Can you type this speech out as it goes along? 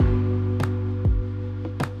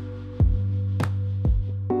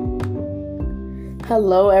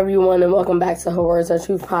Hello, everyone, and welcome back to Her Words Are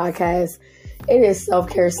Truth podcast. It is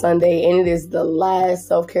Self-Care Sunday, and it is the last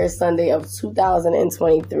Self-Care Sunday of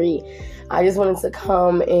 2023. I just wanted to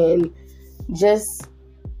come and just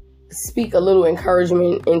speak a little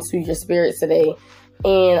encouragement into your spirit today.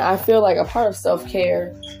 And I feel like a part of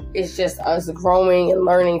self-care is just us growing and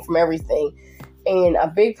learning from everything. And a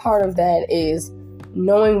big part of that is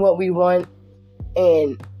knowing what we want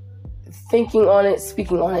and thinking on it,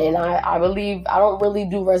 speaking on it. And I believe I don't really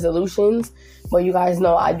do resolutions, but you guys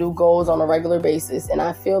know I do goals on a regular basis. And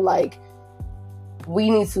I feel like we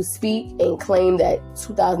need to speak and claim that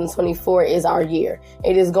 2024 is our year.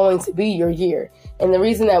 It is going to be your year. And the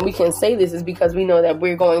reason that we can say this is because we know that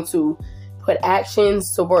we're going to put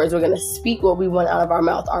actions to words. We're going to speak what we want out of our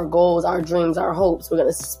mouth, our goals, our dreams, our hopes. We're going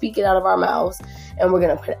to speak it out of our mouths, and we're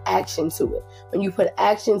going to put action to it. When you put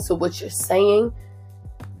action to what you're saying,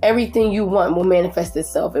 everything you want will manifest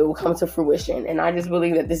itself. It will come to fruition. And I just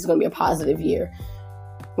believe that this is going to be a positive year.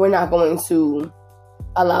 We're not going to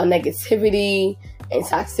allow negativity and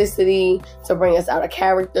toxicity to bring us out of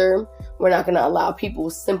character. We're not going to allow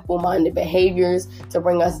people's simple-minded behaviors to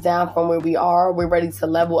bring us down from where we are. We're ready to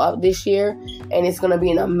level up this year, and it's going to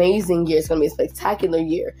be an amazing year. It's going to be a spectacular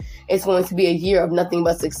year. It's going to be a year of nothing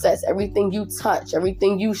but success. Everything you touch,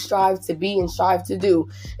 everything you strive to be and strive to do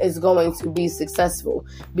is going to be successful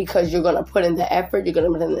because you're going to put in the effort, you're going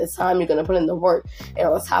to put in the time, you're going to put in the work, and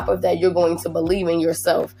on top of that, you're going to believe in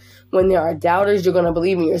yourself. When there are doubters, you're going to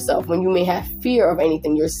believe in yourself. When you may have fear of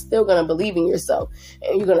anything, you're still going to believe in yourself.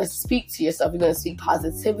 And you're going to speak to yourself. You're going to speak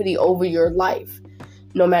positivity over your life.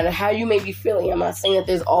 No matter how you may be feeling. I'm not saying that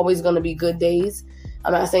there's always going to be good days.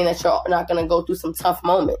 I'm not saying that you're not going to go through some tough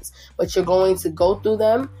moments. But you're going to go through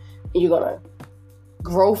them. And you're going to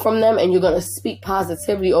grow from them, and you're going to speak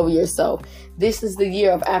positivity over yourself. This is the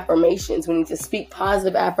year of affirmations. We need to speak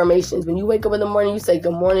positive affirmations. When you wake up in the morning, you say,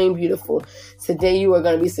 "Good morning, beautiful. Today you are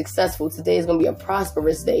going to be successful. Today is going to be a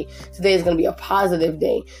prosperous day. Today is going to be a positive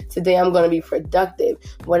day. Today I'm going to be productive."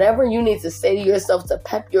 Whatever you need to say to yourself to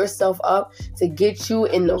pep yourself up, to get you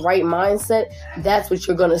in the right mindset, that's what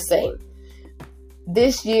you're going to say.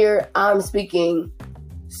 This year, I'm speaking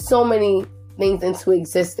so many things into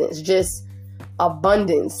existence. Just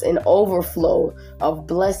abundance and overflow of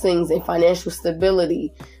blessings and financial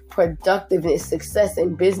stability, productiveness, success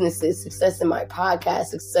in businesses, success in my podcast,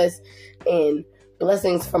 success and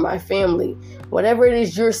blessings for my family. Whatever it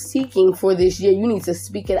is you're seeking for this year, you need to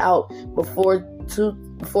speak it out before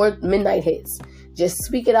midnight hits. Just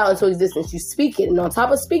speak it out into existence. You speak it, and on top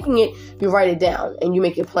of speaking it, you write it down and you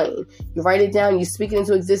make it plain. You write it down, you speak it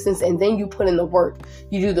into existence, and then you put in the work.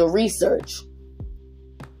 You do the research.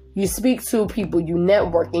 You speak to people, you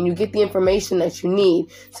network, and you get the information that you need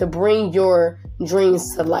to bring your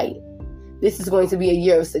dreams to light. This is going to be a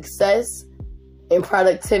year of success and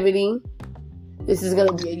productivity. This is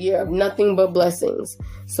going to be a year of nothing but blessings.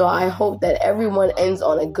 So I hope that everyone ends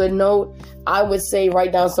on a good note. I would say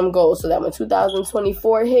write down some goals so that when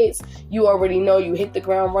 2024 hits, you already know you hit the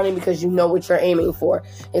ground running because you know what you're aiming for.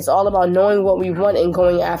 It's all about knowing what we want and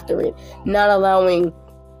going after it, not allowing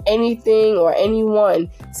anything or anyone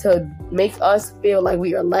to make us feel like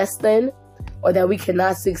we are less than or that we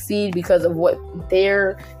cannot succeed because of what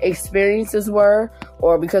their experiences were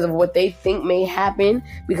or because of what they think may happen.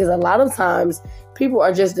 Because a lot of times people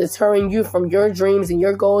are just deterring you from your dreams and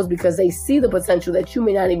your goals because they see the potential that you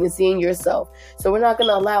may not even see in yourself. So we're not going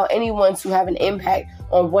to allow anyone to have an impact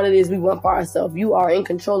on what it is we want for ourselves. You are in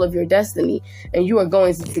control of your destiny, and you are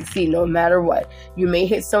going to succeed no matter what. You may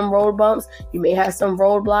hit some road bumps, you may have some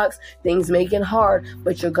roadblocks, things may get hard,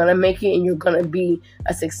 but you're going to make it, and you're going to be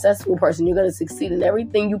a successful person. You're going to succeed in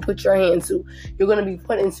everything you put your hand to. You're going to be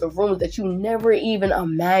put into rooms that you never even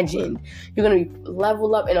imagined. You're going to be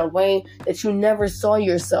leveled up in a way that you never saw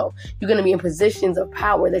yourself. You're going to be in positions of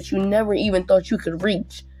power that you never even thought you could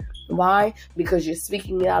reach. Why? Because you're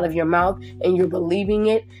speaking it out of your mouth and you're believing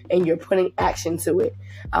it and you're putting action to it.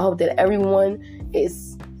 I hope that everyone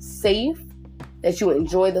is safe, that you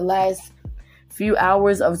enjoy the last few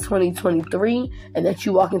hours of 2023 and that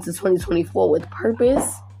you walk into 2024 with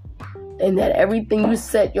purpose and that everything you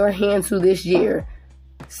set your hand to this year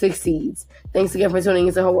succeeds. Thanks again for tuning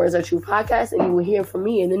into Her Words Are True podcast, and you will hear from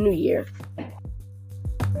me in the new year.